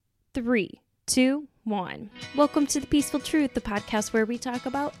3, 2, 1. Welcome to The Peaceful Truth, the podcast where we talk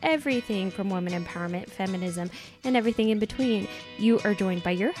about everything from women empowerment, feminism, and everything in between. You are joined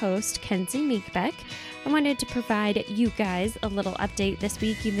by your host, Kenzie Meekbeck. I wanted to provide you guys a little update this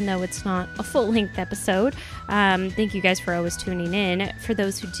week, even though it's not a full-length episode. Thank you guys for always tuning in. For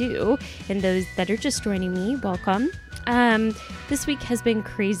those who do, and those that are just joining me, welcome. This week has been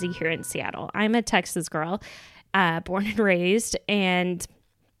crazy here in Seattle. I'm a Texas girl, born and raised, and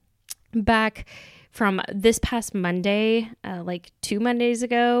back from this past Monday, like 2 Mondays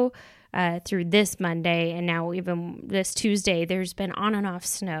ago, through this Monday, and now even this Tuesday, there's been on and off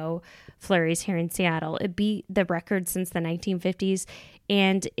snow flurries here in Seattle. It beat the record since the 1950s,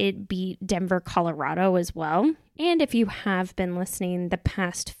 and it beat Denver, Colorado as well. And if you have been listening the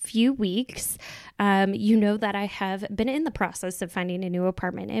past few weeks, you know that I have been in the process of finding a new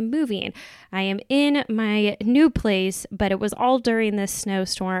apartment and moving. I am in my new place, but it was all during this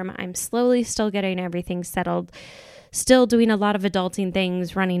snowstorm. I'm slowly still getting everything settled, still doing a lot of adulting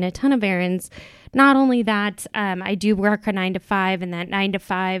things, running a ton of errands. Not only that, I do work a 9 to 5, and that 9 to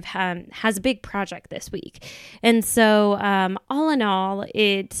 5 has a big project this week. And so all in all,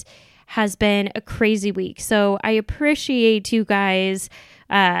 it has been a crazy week. So I appreciate you guys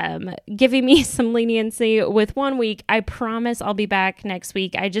giving me some leniency with 1 week. I promise I'll be back next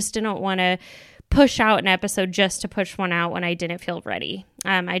week. I just didn't want to push out an episode just to push one out when I didn't feel ready.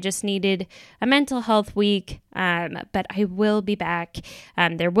 I just needed a mental health week, but I will be back.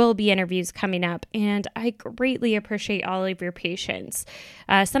 There will be interviews coming up, and I greatly appreciate all of your patience.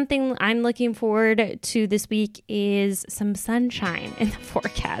 Something I'm looking forward to this week is some sunshine in the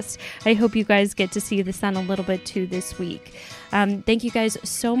forecast. I hope you guys get to see the sun a little bit too this week. Thank you guys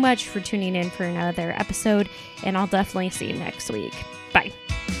so much for tuning in for another episode, and I'll definitely see you next week. Bye.